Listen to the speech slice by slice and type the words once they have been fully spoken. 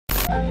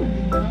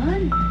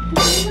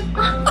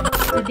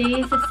Today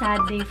is a sad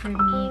day for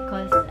me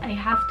because I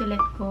have to let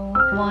go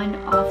one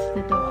of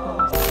the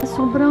DOGOOOS.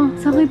 Sobrang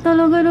sakit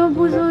talaga ng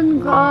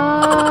puson ka.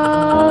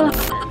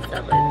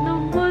 Sakit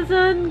ng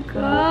puson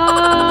ka.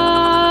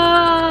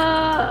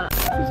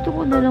 Gusto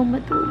ko na lang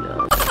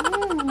matulog.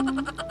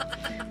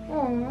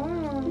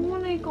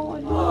 Muna ikaw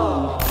ano.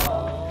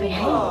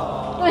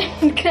 Ay,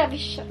 grabe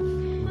siya.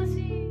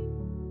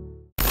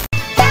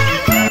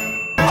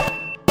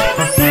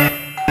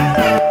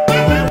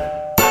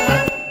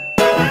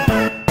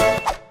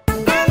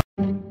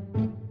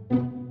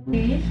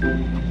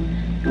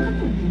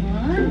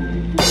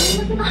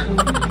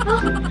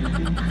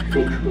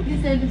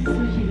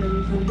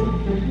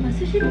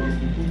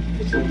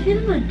 Sushi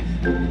naman.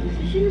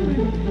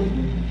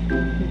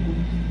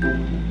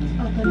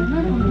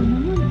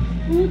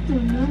 Ito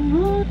naman.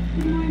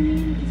 Good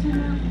morning.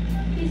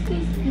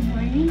 Kiss. Good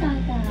morning,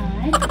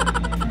 tatay.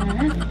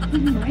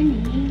 Good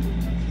morning.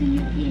 Gusto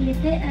niyo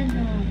kilite,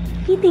 ano?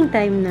 Eating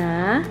time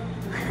na.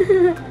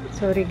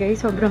 Sorry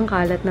guys, sobrang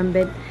kalat ng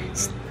bed.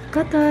 Shh,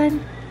 Cotton.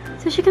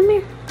 Sushi, come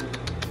here.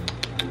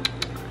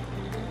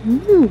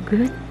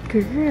 Good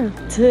girl.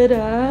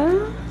 Ta-da!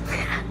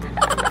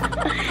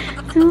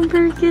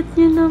 Super cute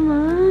niyo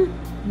naman.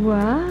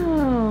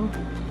 Wow.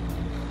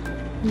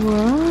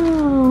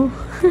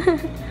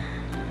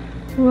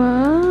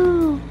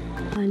 Wow.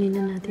 Kainin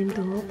na natin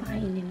to.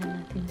 Pakainin na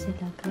natin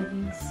sila,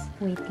 guys.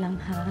 Wait lang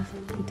ha.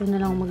 Dito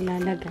na lang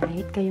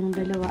maglalagay. Kayong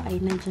dalawa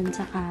ay nandyan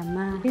sa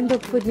kama. Yung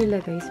dog food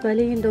nila, guys.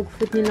 Bali yung dog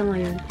food nila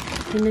ngayon.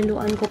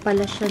 Hinaluan ko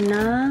pala siya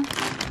na...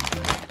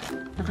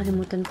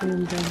 Nakalimutan ko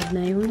yung brand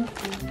na yun.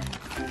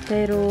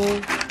 Pero...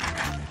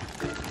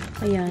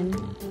 Ayan.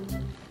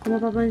 Kung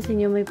mapapansin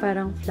nyo, may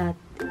parang flat.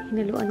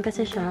 Hinaluan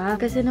kasi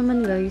siya. Kasi naman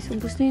guys,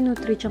 ubos na yung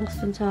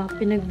Nutri-Chunks dun sa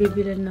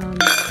pinagbibilan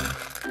namin.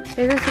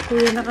 Pero si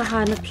kuya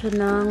nakahanap siya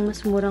ng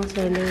mas murang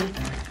seller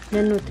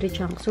na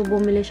Nutri-Chunks. So,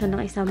 bumili siya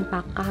ng isang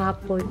pack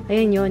kahapon.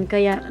 Ayan yun,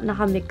 kaya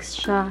nakamix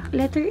siya.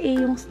 Letter A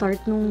yung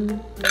start nung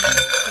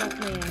flat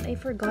na yan. I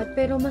forgot,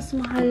 pero mas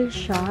mahal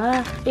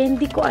siya. Eh,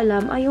 hindi ko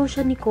alam. Ayaw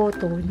siya ni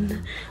Cotton.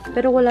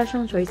 Pero wala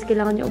siyang choice.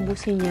 Kailangan niya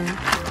ubusin niya.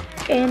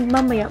 And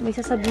mamaya, may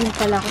sasabihin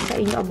pala ako sa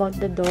inyo about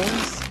the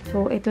dogs.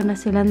 So, ito na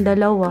silang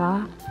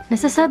dalawa.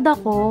 Nasasad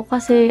ako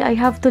kasi I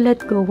have to let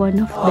go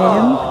one of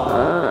them.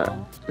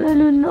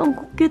 Lalo na ang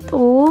cute,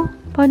 oh.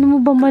 Paano mo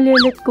ba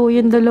malilet go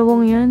yung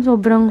dalawang yan?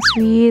 Sobrang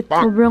sweet.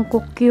 Sobrang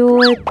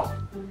cute.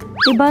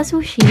 Diba,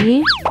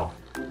 Sushi?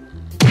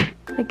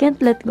 I can't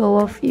let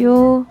go of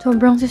you.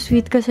 Sobrang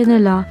sweet kasi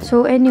nila.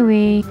 So,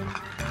 anyway...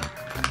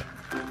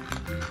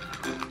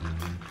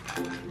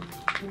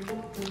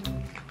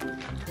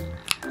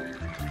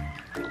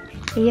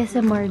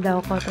 ASMR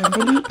daw, Cotton.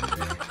 Dali.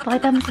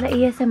 Pakita mo sila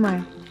ASMR.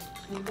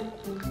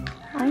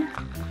 Ay,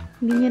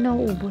 hindi niya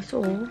nauubos,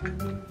 oh.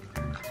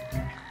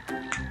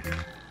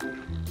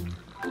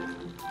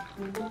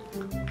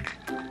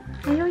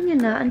 Ayaw niya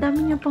na. Ang dami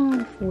niya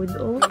pang food,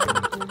 oh.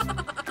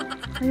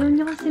 Ayaw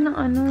niya kasi ng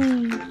ano,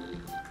 eh.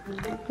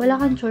 Wala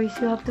kang choice.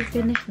 You have to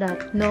finish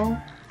that. No?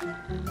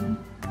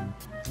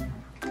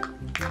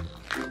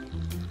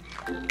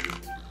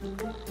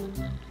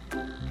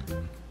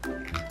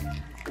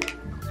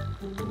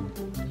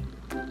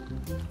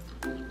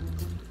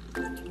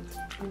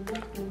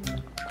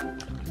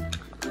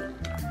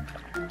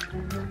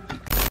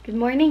 Good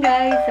morning,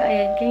 guys! So,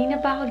 ayan, kanina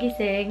pa ako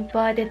gising,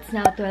 but it's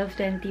now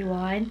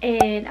 12:21.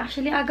 And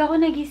actually, aga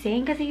ako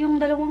nagising kasi yung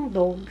dalawang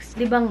dogs,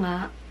 di ba nga,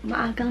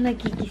 maagang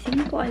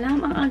nagigising. Ko alam,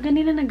 ang aga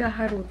nila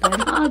naghaharutan.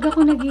 Ang aga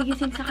ko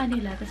nagigising sa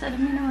kanila. Tapos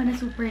alam niyo naman na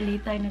super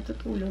late tayo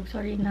natutulog.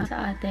 Sorry na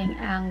sa ating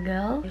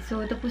angle.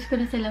 So, tapos ko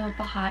na sila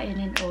mapakain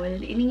and all.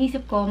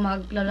 Iningisip ko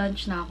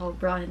magla-lunch na ako,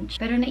 brunch.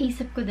 Pero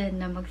naisip ko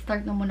din na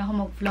mag-start na muna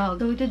ako mag-vlog.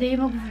 So, today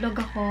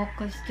mag-vlog ako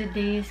because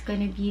today is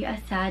gonna be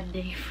a sad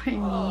day for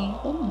me.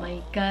 Oh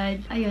my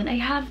God. Ayun, I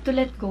have to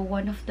let go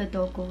one of the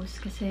doggos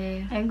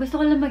kasi ayun,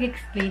 gusto ko lang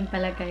mag-explain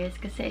pala, guys.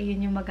 Kasi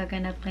ayun yung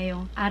magaganap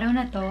ngayong araw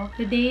na to.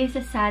 Today is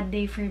a sad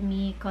day for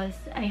me because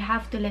I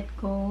have to let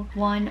go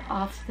one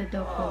of the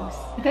doggos.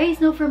 You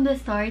guys know from the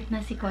start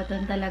na si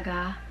Cotton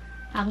talaga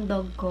ang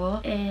dog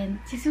ko.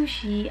 And si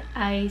Sushi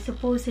ay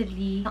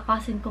supposedly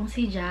cousin kong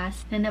si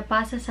Jazz na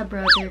napasa sa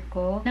brother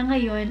ko na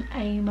ngayon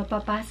ay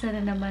mapapasa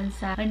na naman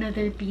sa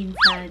another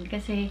pinsan.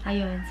 Kasi,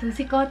 ayun. So,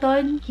 si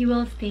Cotton, he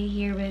will stay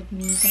here with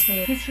me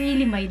kasi he's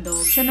really my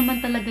dog. Siya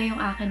naman talaga yung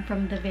akin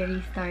from the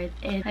very start.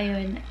 And,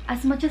 ayun,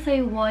 as much as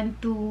I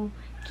want to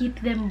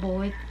keep them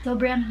both,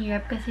 sobrang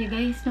hirap kasi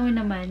guys know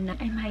naman na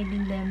I'm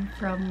hiding them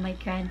from my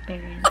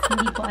grandparents.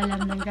 Hindi ko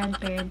alam ng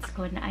grandparents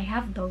ko na I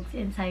have dogs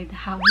inside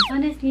the house.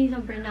 Honestly,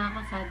 sobrang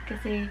nakakasad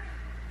kasi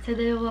sa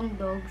dalawang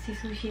dogs, si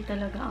Sushi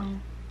talaga ang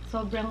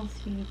sobrang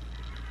sweet.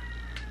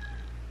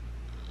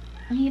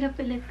 Ang hirap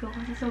i-let go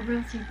kasi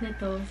sobrang sweet na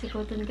to. Si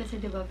Cotton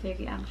kasi diba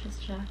very anxious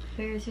siya.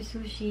 Pero si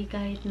Sushi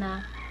kahit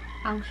na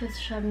anxious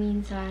siya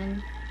minsan,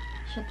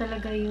 siya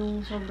talaga yung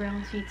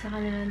sobrang sweet sa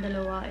kanilang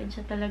dalawa and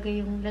siya talaga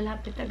yung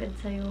lalapit agad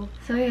sa'yo.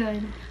 So,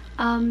 yun.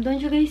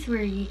 Don't you guys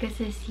worry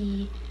kasi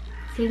si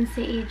since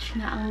si H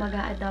nga ang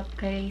mag-a-adopt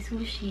kay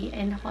Sushi,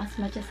 and ako as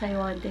much as I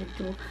wanted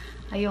to,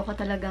 ayoko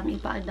talagang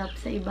ipa-adopt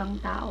sa ibang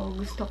tao.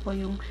 Gusto ko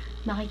yung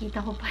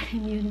makikita ko pa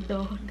rin yung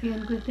dog.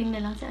 Yun, good thing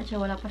na lang si Ache,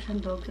 wala pa siyang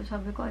dog. So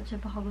sabi ko, Ache,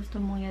 baka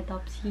gusto mong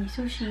i-adopt si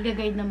Sushi.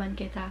 Gagayad naman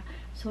kita.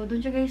 So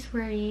don't you guys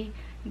worry.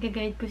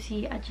 Gagayad ko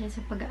si Ache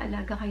sa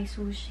pag-aalaga kay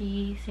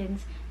Sushi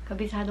since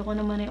kabisado ko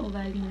naman yung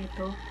ugali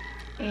nito.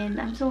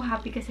 And I'm so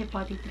happy kasi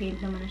potty trained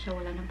naman na siya.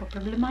 Wala nang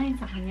paproblemahin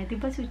sa kanya.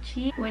 Diba,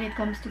 Sushi? When it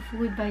comes to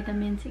food,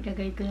 vitamins,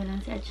 igagayad ko na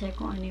lang si Ache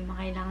kung ano yung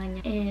makailangan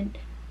niya. And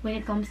when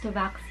it comes to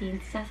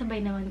vaccines,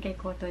 sasabay naman kay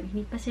Cotton.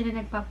 Hindi pa sila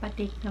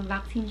nagpapatake ng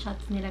vaccine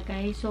shots nila,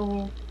 guys.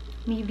 So,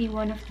 maybe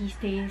one of these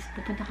days,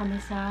 pupunta kami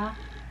sa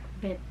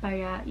vet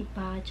para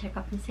ipa-check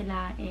up na sila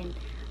and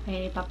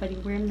ay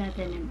ipapaliworm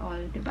natin and all,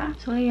 diba?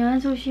 So,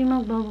 ayan, Sushi,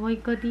 magbabay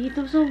ka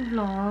dito sa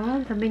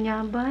vlog. Sabi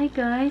niya, bye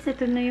guys,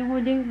 ito na yung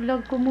huling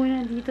vlog ko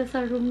muna dito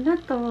sa room na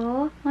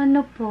to.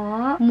 Ano po?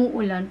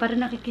 Umuulan, para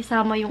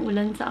nakikisama yung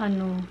ulan sa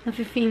ano.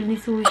 Nafe-feel ni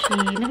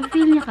Sushi.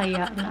 Nafe-feel niya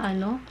kaya na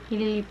ano?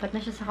 Ililipat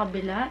na siya sa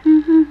kabila.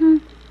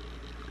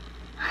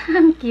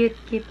 Ang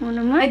cute-cute mo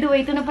naman. By the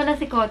way, ito na pala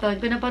si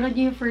Cotton. Kung napanood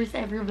niyo yung first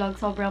ever vlog,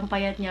 sobrang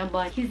payat niya,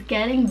 but he's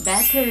getting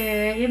better.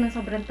 Yun,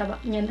 sobrang taba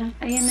niya na.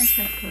 Ayan na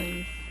siya,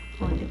 guys.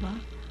 O, diba?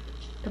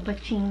 Taba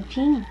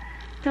ching-ching.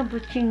 Taba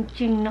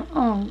ching-ching na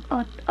ang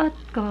at-at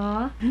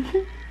ka.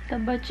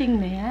 Taba ching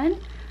na yan.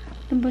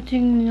 Taba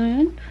ching na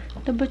yan.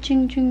 Taba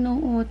ching-ching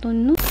ng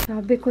oton, no?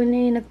 Sabi ko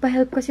na eh,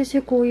 nagpa-help kasi si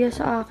kuya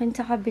sa akin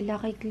sa kabila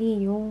kay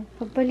Cleo.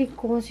 Pagbalik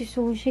ko si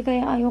Sushi,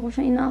 kaya ayaw ko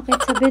siyang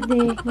inaakit sa bed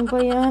eh. Ano ba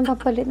yan?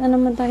 Papalit na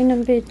naman tayo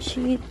ng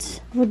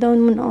bedsheets. Go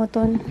down mo na,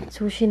 oton.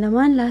 Sushi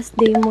naman, last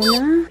day mo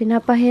na.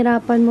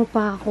 Pinapahirapan mo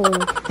pa ako.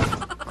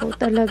 Ikaw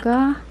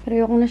talaga. Pero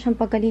ayoko na siyang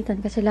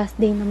pagalitan kasi last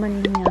day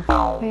naman niya.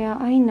 Kaya,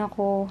 ay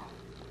nako.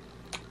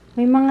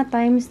 May mga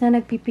times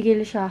na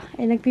nagpipigil siya.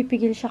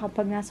 Nagpipigil siya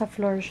kapag nasa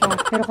floor siya.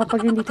 Pero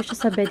kapag nandito siya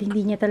sa bed,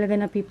 hindi niya talaga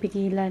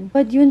napipigilan.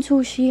 But yun,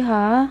 Sushi,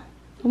 ha?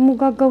 Huwag mo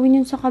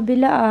gagawin yun sa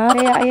kabila, ah.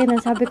 Kaya, ayan,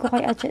 sabi ko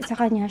kay Ache sa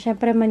kanya,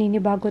 syempre,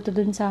 maninibago to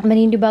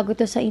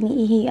sa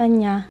iniihian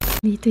niya.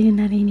 Dito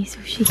yun na rin ni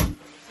Sushi.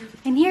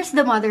 And here's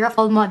the mother of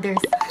all mothers.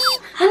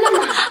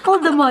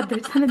 All the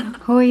mothers.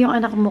 Hoy, yung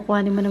anak mo,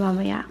 kuhanin mo na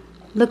mamaya.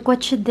 Look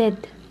what she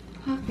did.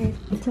 Okay.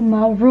 It's in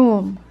my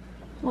room.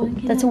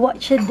 That's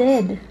what she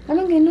did.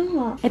 Anong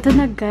ginawa? Ito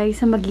na, guys,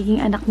 sa magiging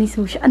anak ni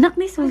Sushi. Anak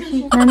ni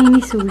Sushi. Nani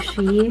ni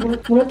Sushi.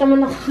 Muna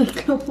naman ako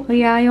ikaw.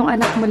 Kuya, yung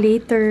anak mo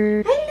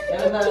later.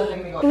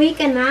 Uwi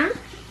ka na?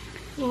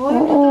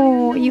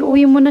 Oo,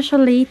 iuwi mo na siya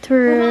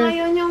later. Parang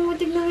ayaw niya ang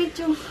mutig na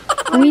medyo.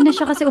 Uwi na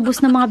siya kasi ubos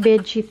na mga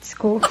bedsheets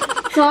ko.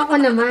 So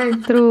ako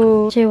naman.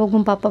 True. Che, huwag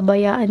mong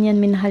papabayaan yan.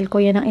 Minahal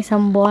ko yan ng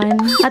 1 buwan.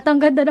 At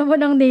ang ganda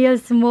naman ng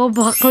nails mo,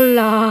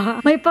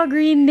 bakla. May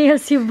pa-green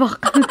nails si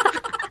bakla.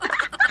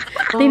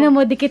 Tingnan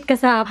mo, dikit ka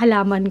sa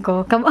halaman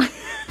ko. Come on.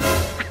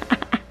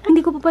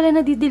 Hindi ko pa pala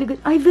nadidiligan.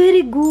 Ay,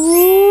 very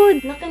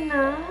good! Laki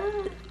na.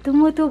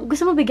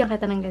 Gusto mo bigyan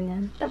kita ng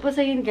ganyan? Tapos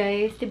ayun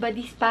guys, diba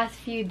these past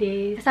few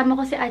days, kasama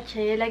ko si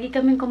Ache, lagi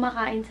kaming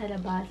kumakain sa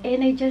labas.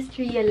 And I just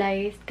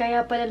realized,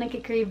 kaya pala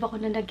nagkikrave ako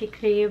na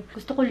nagkikrave.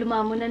 Gusto ko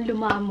lumamon ng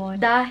lumamon.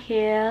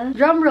 Dahil,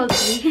 drumroll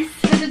please.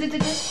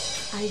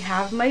 I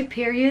have my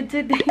period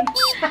today.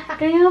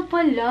 Kaya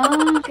pala.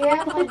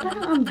 Bakit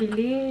parang ang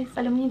bilis?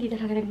 Alam niyo, hindi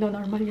talaga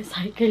nagno-normal yung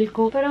cycle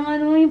ko. Parang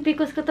ano, yung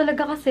PCOS ko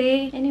talaga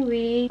kasi.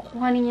 Anyway,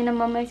 kuhanin niya na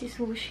mamay si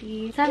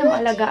Sushi. Sana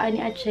maalagaan ni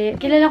Ache.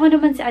 Kilala ko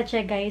naman si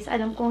Ache, guys.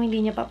 Alam kong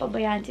hindi niya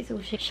papabayaan si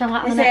Sushi. Siya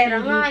nga ang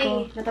napili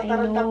ko.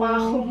 Natataranta pa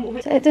ako.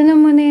 So, ito na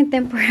muna yung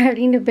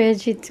temporary na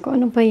bedsheets ko.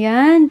 Ano ba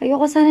yan?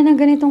 Ayoko sana ng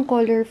ganitong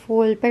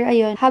colorful. Pero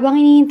ayun, habang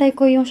hinihintay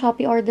ko yung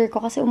Shopee order ko,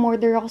 kasi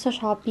umorder ako sa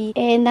Shopee,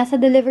 and nasa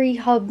delivery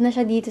hub na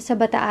siya dito sa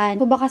Bataan.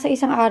 So, baka sa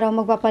isang araw,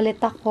 magpapalit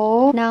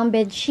ako ng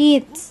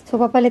bedsheets. So,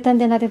 papalitan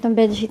din natin itong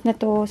bedsheet na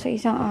to sa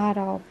isang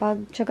araw.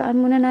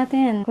 Pagtsagaan muna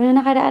natin. Kung na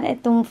nakaraan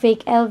itong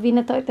fake LV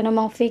na to, ito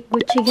namang fake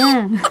Gucci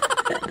gang.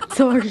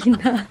 Sorry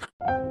na.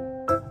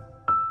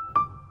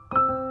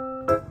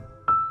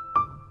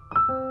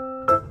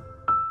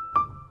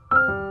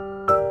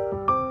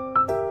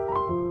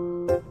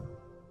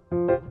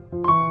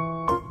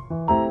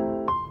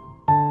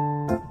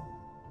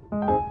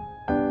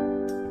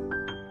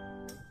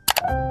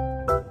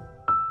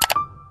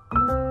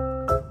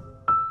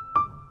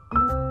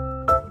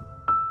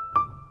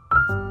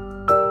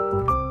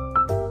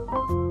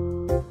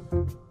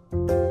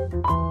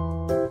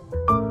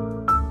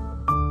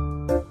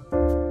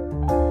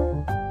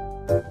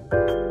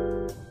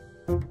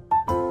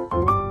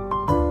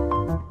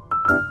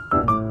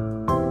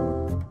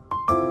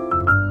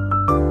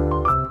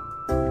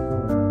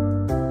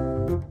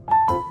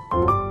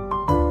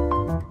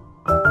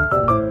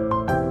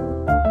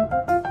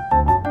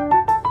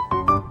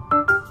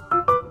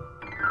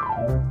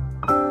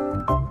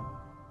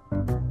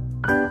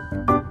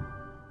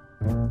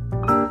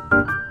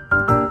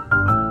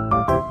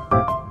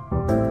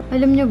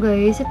 Alam nyo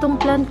guys, itong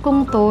plant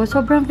kong to,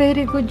 sobrang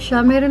very good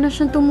siya. Meron na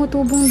siyang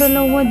tumutubong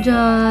dalawa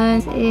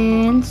dyan.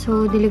 And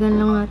so, diligan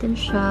lang natin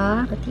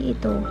siya. Pati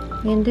ito.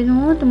 Yan din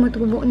oh,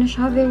 tumutubo na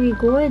siya. Very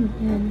good.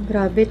 Yan,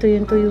 grabe,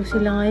 tuyong-tuyo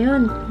sila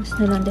ngayon. Tapos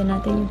na lang din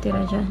natin yung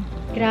tira dyan.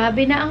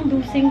 Grabe na ang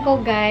dusing ko,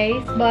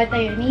 guys. But,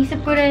 ayun, naisip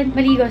ko rin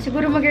maligo.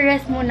 Siguro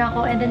mag-rest muna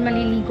ako and then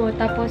maliligo.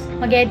 Tapos,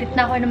 mag-edit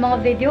na ako ng mga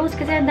videos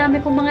kasi ang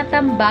dami kong mga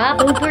tambak.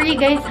 Don't worry,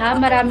 guys, ha?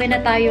 Marami na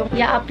tayong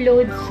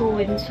i-upload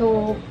soon.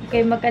 So,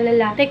 okay,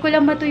 mag-alala. Take ko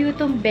lang matuyo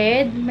tong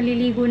bed.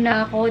 Maliligo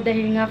na ako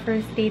dahil nga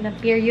first day ng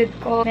period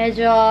ko.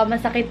 Medyo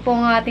masakit po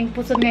ang ating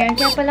puso ngayon.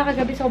 Kaya pala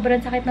kagabi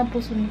sobrang sakit ng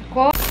puso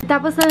ko.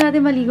 Tapos na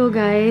natin maligo,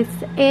 guys.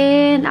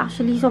 And,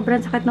 actually,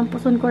 sobrang sakit ng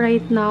puso ko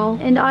right now.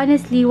 And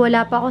honestly,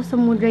 wala pa ako sa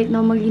mood right now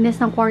maglinis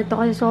ng kwarto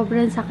kasi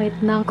sobrang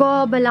sakit ng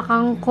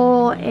balakang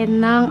ko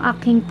and ng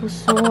aking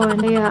puson.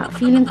 Kaya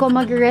feeling ko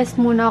mag-rest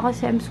muna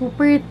kasi I'm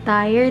super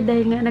tired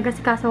dahil nga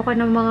nagasikaso ko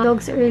ng mga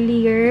vlogs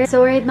earlier.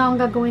 So right now,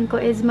 ang gagawin ko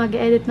is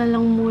mag-edit na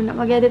lang muna.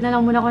 Mag-edit na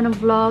lang muna ako ng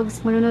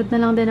vlogs. Manunod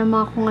na lang din ng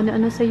mga kung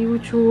ano-ano sa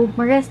YouTube.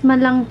 Mag-rest man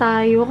lang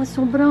tayo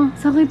kasi sobrang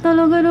sakit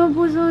talaga ng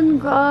puson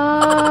ka.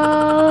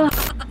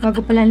 Bago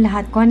pala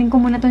lahat, kuhanin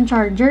ko muna tong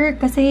charger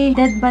kasi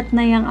deadbat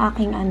na yung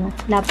aking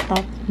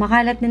laptop.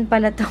 Makalat din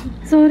pala to.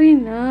 Sorry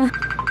na.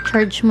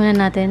 Charge muna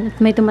natin.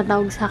 At may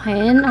tumatawag sa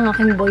akin, ang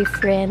aking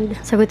boyfriend.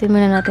 Sagutin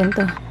muna natin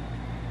to.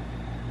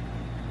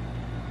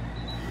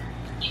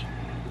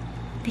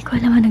 Hindi ko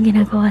alam anong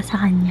ginagawa sa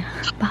kanya.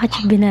 Bakit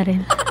siya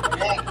binaril?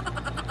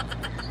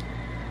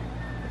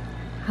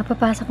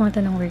 Papasok mo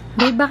to ng work.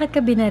 Babe, bakit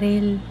ka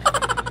binaril?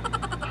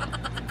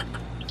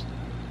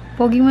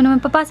 Pogi mo naman.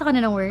 Papasok ka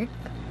na ng work?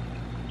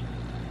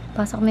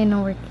 Pasok na yun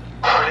ng work.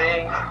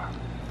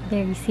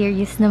 Very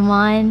serious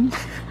naman.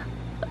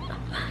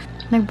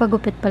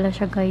 Nagpagupit pala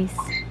siya, guys.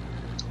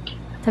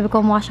 Sabi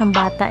ko, mukha siyang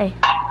bata eh.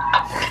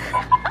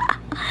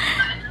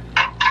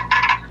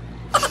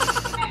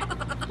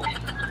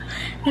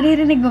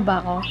 Naririnig mo ba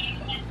ako?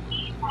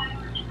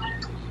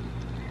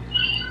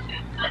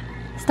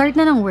 Start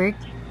na ng work.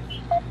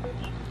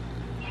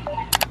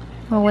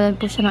 Mawalan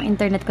po siya ng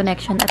internet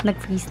connection at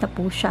nag-freeze na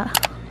po siya.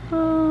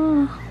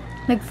 Oh,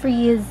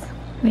 nag-freeze.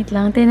 Wait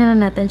lang, tingnan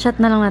na natin. Chat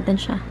na lang natin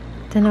siya.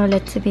 Ito na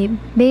ulit si babe.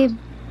 Babe!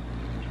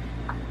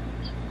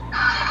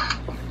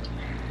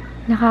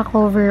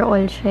 Naka-cover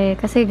all siya eh.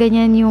 Kasi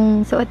ganyan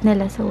yung suot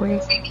nila sa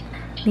work.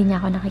 Hindi niya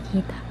ako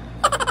nakikita.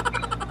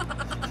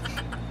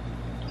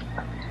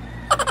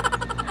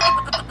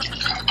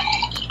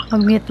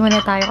 Mag-mute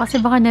muna tayo kasi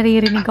baka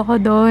naririnig ako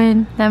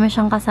doon. Dami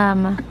siyang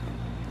kasama.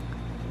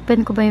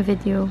 Open ko ba yung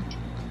video?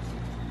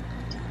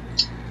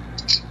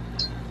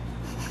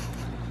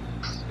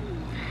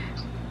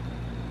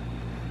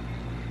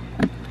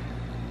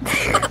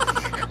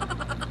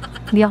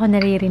 Hindi ako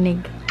naririnig.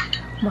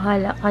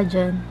 Bahala ka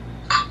dyan.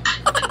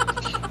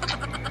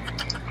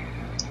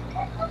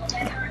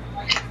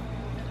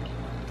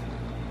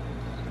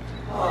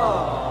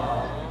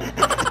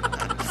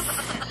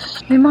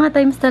 May mga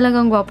times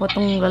talagang gwapo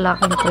tong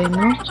lalaking ko,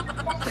 no?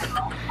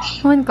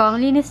 Noon ka, ang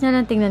linis na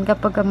lang tingnan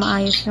kapag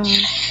maayos yung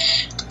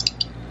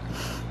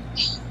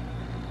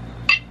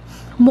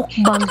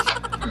mukbang.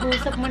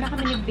 Usap muna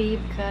kami ni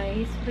babe,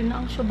 guys. Pero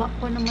na ang syubak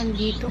ko naman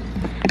dito.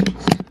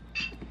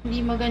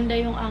 Hindi maganda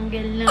yung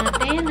angle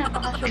natin.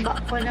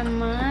 Napaka-syubak ko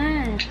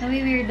naman.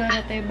 Nawi-weirdo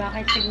na tayo.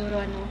 Bakit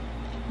siguro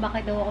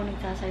bakit daw ako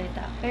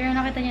nagsasalita. Pero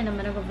nakita niya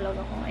naman, nag-vlog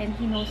ako. And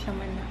he knows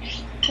naman na.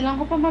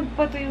 Kailangan ko pa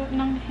magpatuyo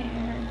ng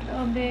hair.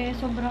 Grabe,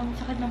 sobrang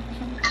sakit ng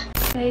puso.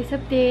 Guys,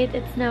 update.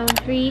 It's now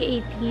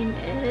 3:18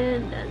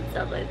 and ang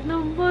sakit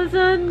ng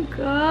puson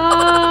ko.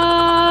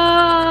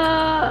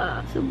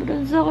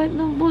 Sobrang sakit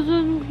ng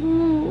puson ko.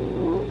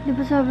 Di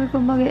ba sabi ko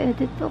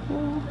mag-edit ako?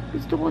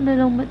 Gusto ko na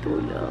lang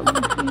matulog.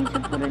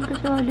 Iisip ko rin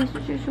kasi alis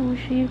si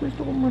Sushi.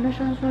 Gusto ko muna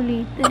siyang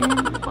sulitin.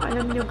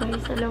 Alam nyo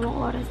guys, 2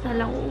 oras na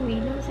lang uuwi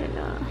na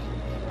sila.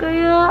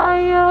 Kaya,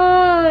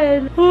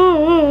 ayan.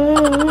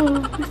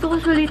 Gusto ko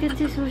sulitin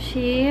si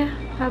Sushi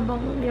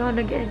habang hindi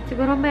ako nag-edit.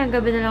 Siguro mayang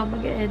gabi na lang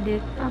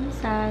mag-edit. I'm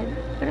sad.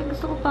 Pero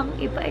gusto ko pang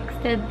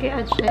ipa-extend kay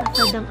Ashe sa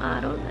sadang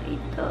araw na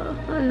ito.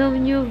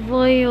 Alam nyo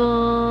ba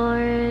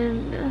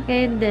yun?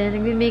 And then,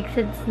 nag-make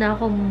sense na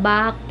kung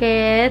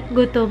bakit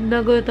gutom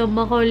na gutom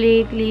ako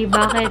lately.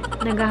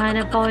 Bakit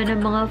naghahanap ako ng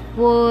mga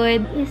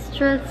food.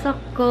 I-stress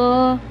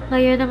ako.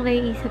 Ngayon ang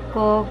naiisip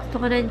ko, gusto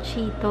ko ng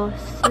Cheetos.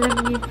 Alam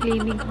niyo yung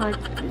flaming hot.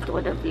 Gusto ko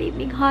ng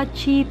flaming hot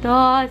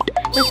Cheetos.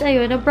 Tapos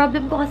ayun, ang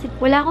problem ko kasi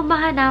wala akong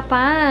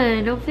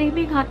mahanapan ng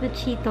flaming hot na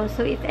Cheetos.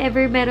 So if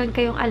ever meron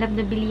kayong alam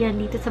na bilihan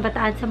dito sa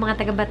Bataan, sa mga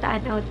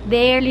taga-Bataan out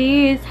there,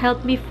 please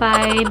help me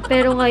find.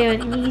 Pero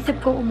ngayon,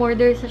 iniisip ko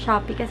umorder sa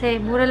Shopee kasi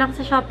mura lang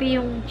sa Shopee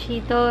yung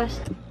Cheetos.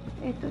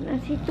 Ito na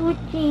si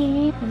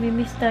Tuchi.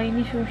 Mamimiss tayo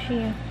ni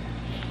Sushi.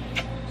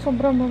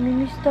 Sobrang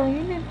mamimiss tayo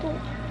nito.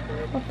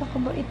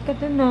 Papakabait ka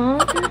dun na.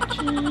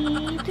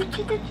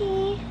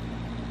 Tuchi.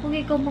 Huwag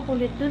ikaw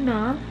makulit dun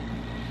na.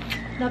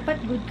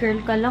 Dapat good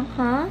girl ka lang,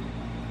 ha?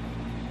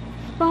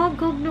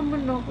 Pahagag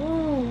naman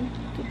ako.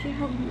 Tuchi,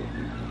 hug mo.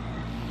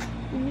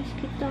 Miss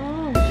kita.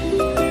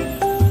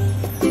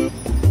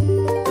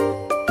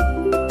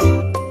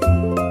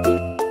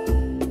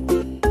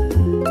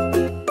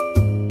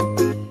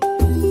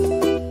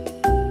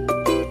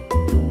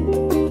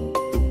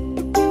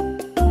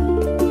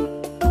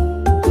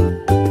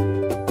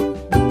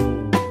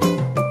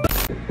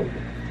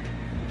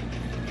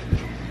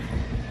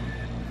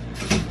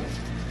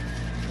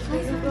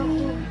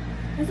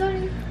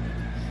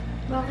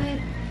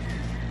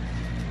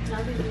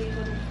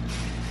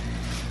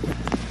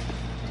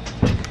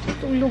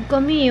 Tulog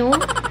kami, oh.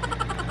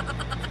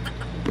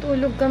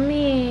 Tulog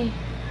kami.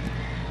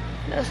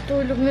 Last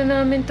tulog na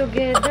namin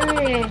together,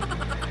 eh.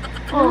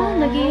 Oh,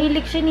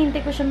 naghihilik siya. Nintay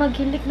ko siya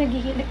maghilik.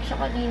 Naghihilik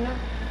siya kanina.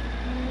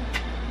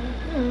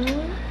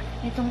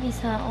 Itong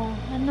isa, oh.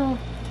 Ano?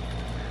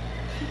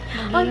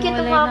 Ang cute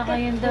ng na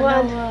kayong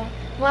dalawa.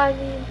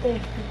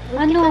 Walinte.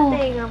 Ano?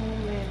 Tenga mo,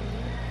 men.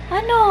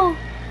 Ano?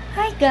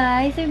 Hi,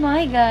 guys. Say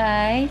hi,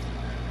 guys.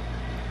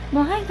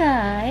 Hi,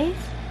 guys.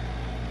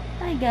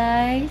 Hi,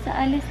 guys.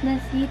 Aalis na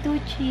si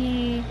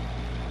Tucci.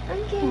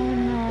 Ang cute. Oh,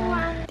 no.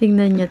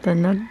 Tingnan niyo to.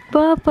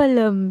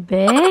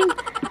 Nagpapalambing.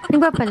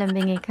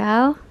 Nagpapalambing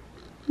ikaw?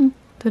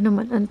 Ito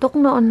naman. Antok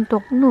na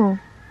antok,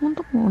 no?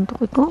 Antok na antok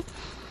ikaw?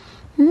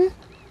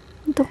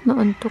 Antok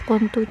na antok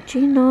ang Tucci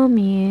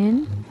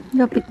namin.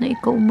 Lapit na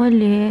ikaw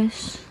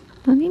umalis.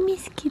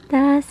 Mamimiss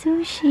kita,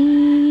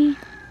 Sushi.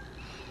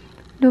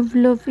 Love,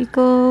 love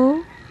ikaw.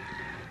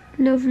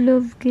 Love,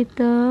 love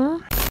kita.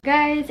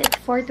 Guys, it's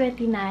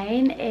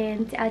 4:29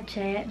 and si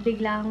Ache,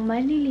 biglang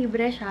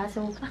malilibre siya.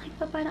 So, bakit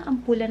pa parang ang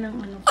pula ng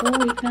ano ko?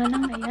 Wait nga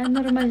lang, ayan,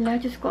 normal na.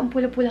 Diyos ko, ang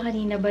pula-pula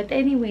kanina. But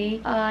anyway,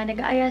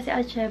 nag-aaya si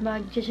Ache,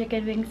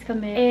 mag-chicken wings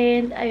kami.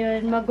 And,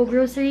 ayun,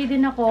 mag-grocery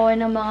din ako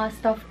ng mga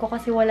stuff ko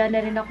kasi wala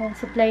na rin akong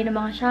supply ng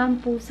mga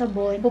shampoo,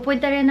 sabon.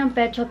 Pupunta rin ng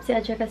pet shop si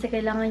Ache kasi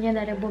kailangan niya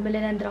na rin bumili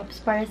ng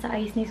drops para sa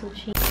eyes ni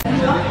Sushi.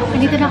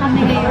 Nandito na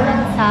kami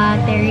ngayon sa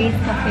Terrace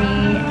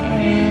Cafe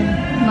and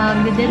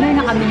mag-dinner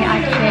na kami ni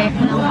Ache.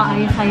 Walang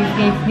kaayos-ayos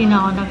guys. Di na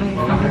ako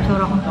nag-ayos ng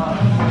itsura ko.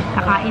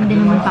 Kakain din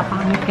naman,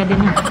 papangit ka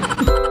din na.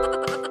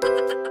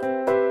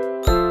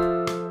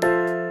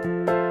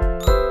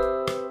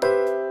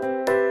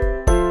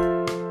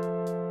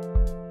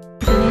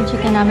 Ito na yung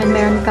chicken namin.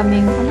 Meron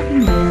kaming,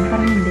 alaking ba yan?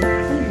 Parang hindi.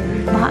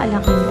 Baka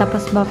alaking.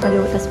 Tapos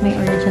buffalo. Tapos may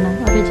original.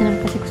 Original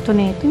kasi gusto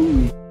na ito.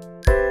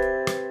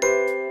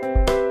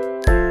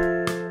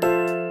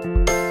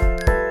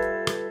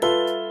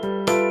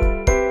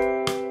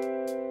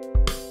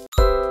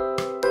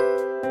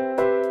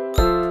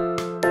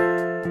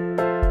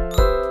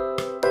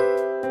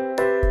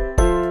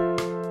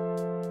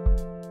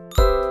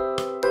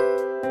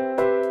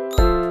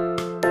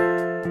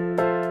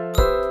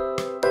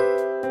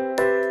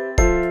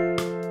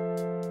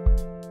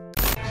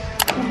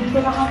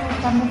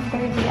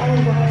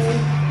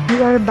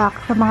 We are back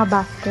sa mga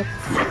baskets.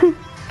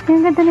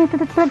 Ang ganda na ito.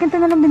 Tapos ganito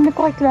na lang din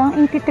ko lang.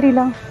 83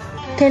 lang.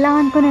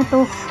 Kailangan ko na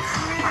ito.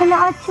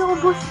 Hala, Ache,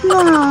 ubos na.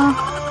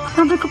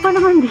 Sabi ko pa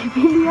naman,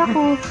 bibili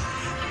ako.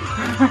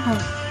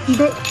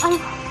 Hindi. Ay.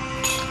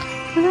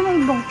 Wala na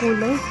ibang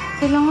kulay.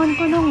 Kailangan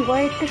ko ng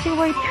white kasi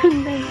white yun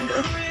na yun.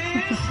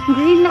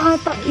 Green na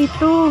ata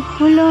ito.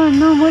 Wala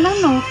na. Wala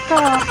na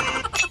stock.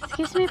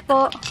 Excuse me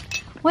po.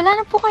 Wala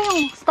na po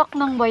kayong stock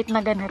ng white na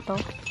ganito.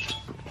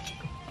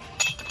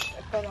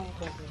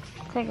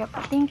 Sige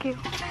po, thank you.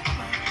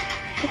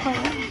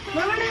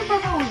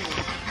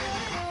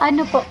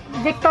 Ano po?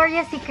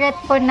 Victoria's Secret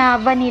po na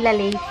vanilla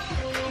lace.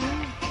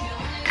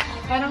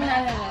 Parang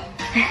naalala.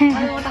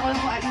 Ano ko lang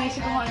kung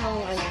naisip ko ano.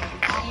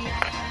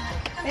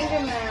 Thank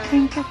you, ma'am.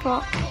 Thank you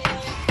po.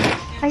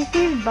 I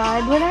feel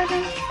bad. Wala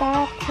nang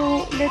stock.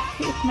 So, let's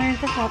see if meron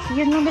sa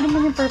Shopee. Yun lang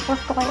naman yung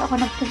purpose ko kaya ako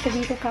nagpunta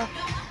dito sa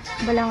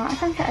Balanga.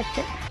 Asan sa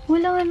Ache?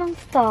 Wala nga ng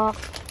stock.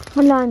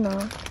 Wala na.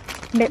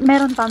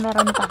 Meron pa.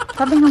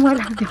 Sabi nga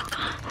wala din.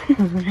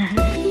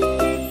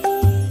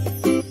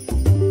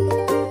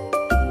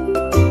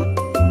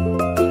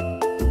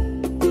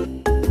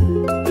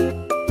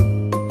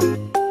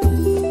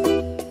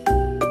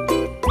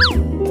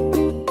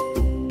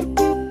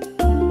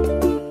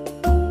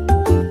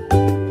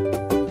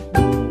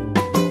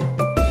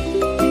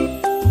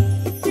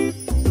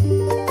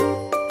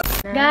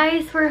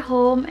 Guys, we're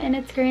home and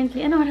it's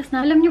currently, ano oras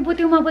na? Alam niyo,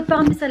 buti umabot pa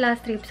kami sa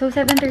last trip. So,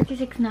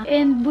 7:36 na.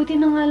 And buti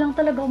na nga lang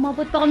talaga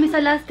umabot pa kami sa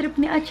last trip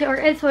ni Ache or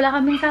else wala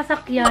kaming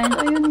sasakyan.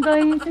 Ayun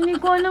guys, hindi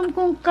ko alam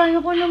kung kaya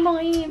ko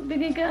namang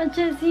ibigay kay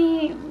Ache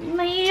si...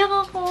 Naiiyak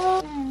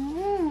ako.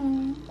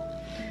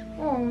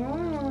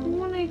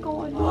 Muna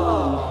ikaw ano.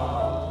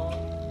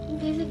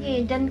 Hindi, sige.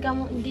 Diyan ka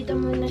mo. Dito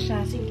muna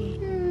siya. Sige.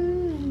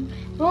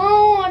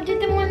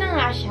 Dito muna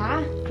nga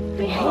siya.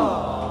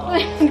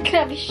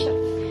 Grabe siya.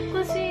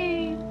 Kasi...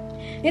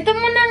 Dito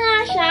muna nga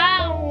siya.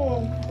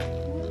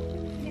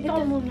 Dito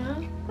ka muna?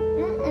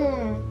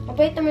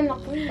 Mabait naman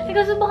ako.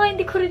 Kasi baka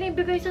hindi ko rin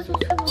ibigay sa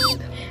susunod.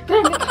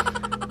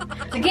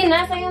 Sige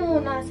na, sa'yo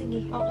muna.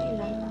 Sige, okay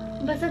lang.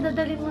 Basta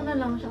dadalhin mo na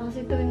lang siya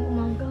kasi tuwing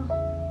umaga.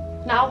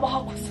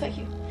 Naawa ako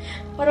sa'yo.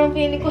 Parang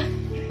feeling ko.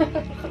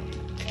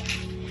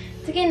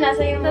 Sige na,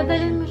 sa'yo muna.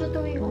 Dadalhin mo siya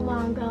tuwing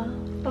umaga.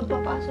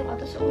 Pagpapasok ka,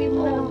 tapos uwi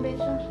mo na lang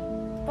beses.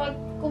 Pag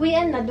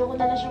uwian na, doon ko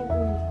na lang siyang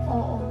kunin.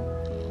 Oo.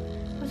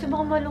 Kasi Kasi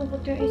baka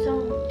malungkot yung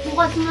isang.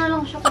 Bukas na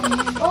lang siya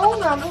kanina.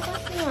 Oo nga,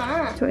 bukas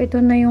nga. So,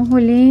 ito na yung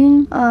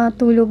huling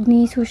tulog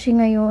ni Sushi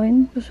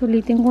ngayon.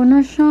 Susulitin ko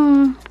na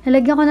siya.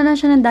 Lalagyan ko na lang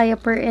siya ng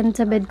diaper and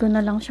sa bed ko na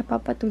lang siya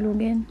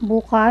papatulugin.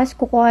 Bukas,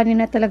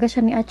 kukuhanin na talaga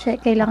siya ni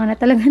Ache. Kailangan na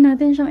talaga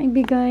natin siyang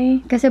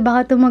ibigay. Kasi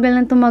baka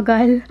tumagal ng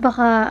tumagal.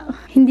 Baka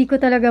hindi ko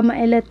talaga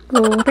ma-let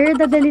go. Pero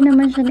dadali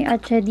naman siya ni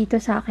Ache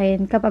dito sa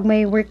akin. Kapag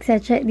may work sa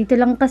Ache, dito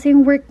lang kasi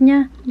yung work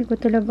niya. Hindi ko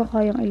talaga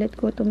kayang i-let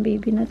go tong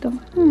baby na to.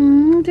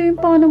 Sabi,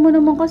 paano mo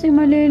naman kasi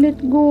ma-let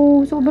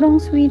go?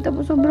 Sobrang sweet.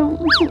 Tapos sobrang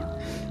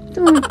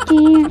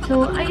tuti.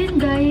 So, ayun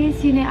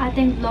guys. Yun ay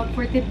ating vlog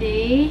for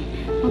today.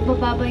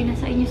 Magbababay na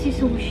sa inyo si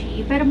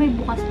Sushi. Pero may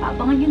bukas pa.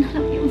 Abangan nyo na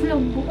lang yung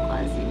vlog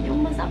bukas. Yun yung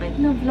masakit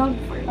na vlog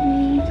for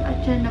me. So,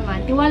 Ache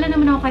naman. Tiwala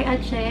naman ako kay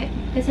Ache.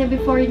 Kasi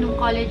before nung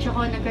college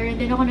ako, nagkaroon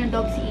din ako ng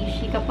dog si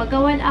Ishi. Kapag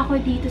wala ako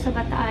dito sa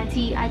Bataan,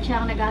 si Ache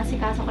ang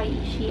nag-aasikaso kay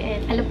Ishi.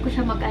 And alam ko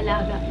siya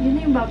mag-alaga. Yun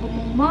na yung bago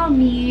mong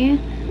mommy.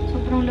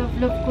 Sobrang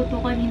love-love ko to.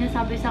 Kanina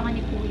sabi sa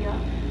akin ni Kuya,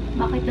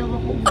 bakit daw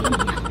ako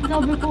umiiyak?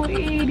 Sabi ko,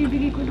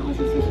 bibigay ko na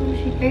kasi si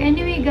Sushi. Pero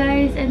anyway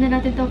guys, end na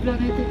natin itong vlog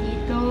na ito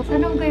dito.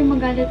 Sana huwag kayong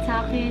magalit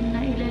sa akin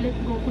na ilalet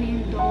go ko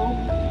yung dog.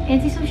 And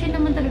si Sushi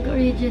naman talaga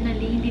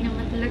originally, hindi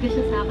naman talaga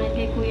siya sa akin.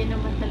 Kay Kuya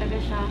naman talaga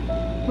siya.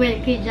 Well,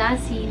 kay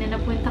Jassy na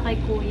napunta kay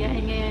Kuya.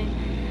 And ngayon,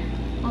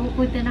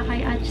 mapupunta na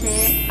kay Ache.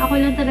 Ako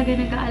lang talaga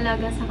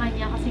nag-aalaga sa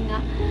kanya kasi nga,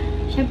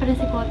 syempre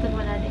si Cotton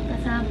wala din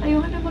kasama.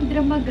 Ayoko na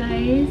magdrama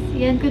guys.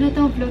 Yan ko na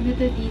itong vlog na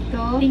to dito.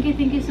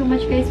 Thank you so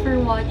much guys for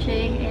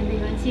watching. And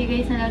yun, see you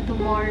guys na lang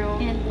tomorrow.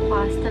 And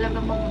fast,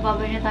 talagang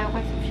magbababay na tayo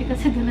kay Sushi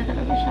kasi doon na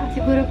talaga siya.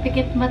 Siguro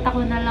pikit mata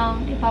ko na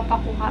lang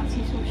ipapakuha si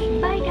Sushi.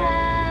 Bye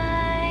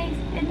guys!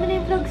 End mo na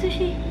yung vlog,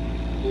 Sushi.